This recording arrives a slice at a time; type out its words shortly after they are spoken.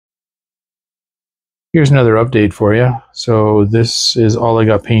Here's another update for you. So this is all I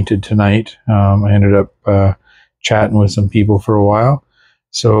got painted tonight. I ended up chatting with some people for a while.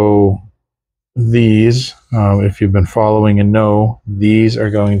 So these, if you've been following and know, these are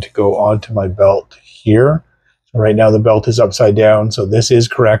going to go onto my belt here. So right now the belt is upside down, so this is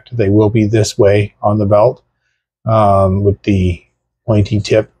correct. They will be this way on the belt with the pointy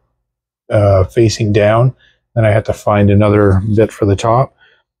tip facing down. Then I have to find another bit for the top.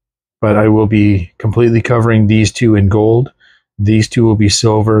 But I will be completely covering these two in gold. These two will be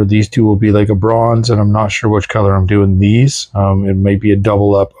silver. These two will be like a bronze, and I'm not sure which color I'm doing these. It might be a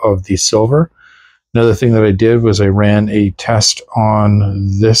double up of the silver. Another thing that I did was I ran a test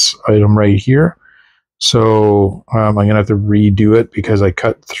on this item right here. So I'm going to have to redo it because I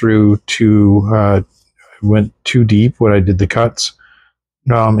cut through went too deep when I did the cuts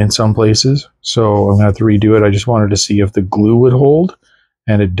in some places. So I'm going to have to redo it. I just wanted to see if the glue would hold.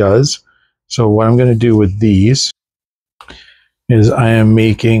 And it does. So what I'm going to do with these is I am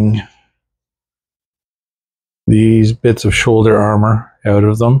making these bits of shoulder armor out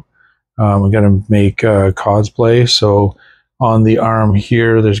of them. I'm going to make cosplay. So on the arm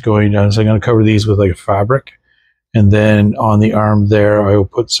here, there's going down. So I'm going to cover these with like fabric. And then on the arm there, I will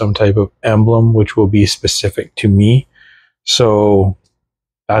put some type of emblem, which will be specific to me. So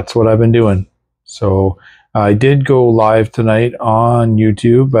that's what I've been doing. So I did go live tonight on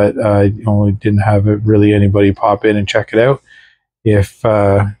YouTube, but I only didn't have really anybody pop in and check it out. If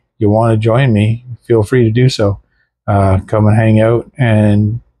you want to join me, feel free to do so. Come and hang out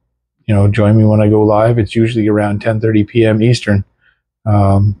and join me when I go live. It's usually around 10:30 p.m. Eastern.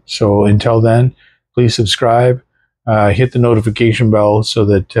 So until then, please subscribe, hit the notification bell so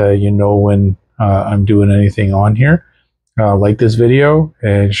that you know when I'm doing anything on here. Like this video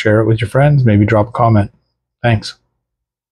and share it with your friends. Maybe drop a comment. Thanks.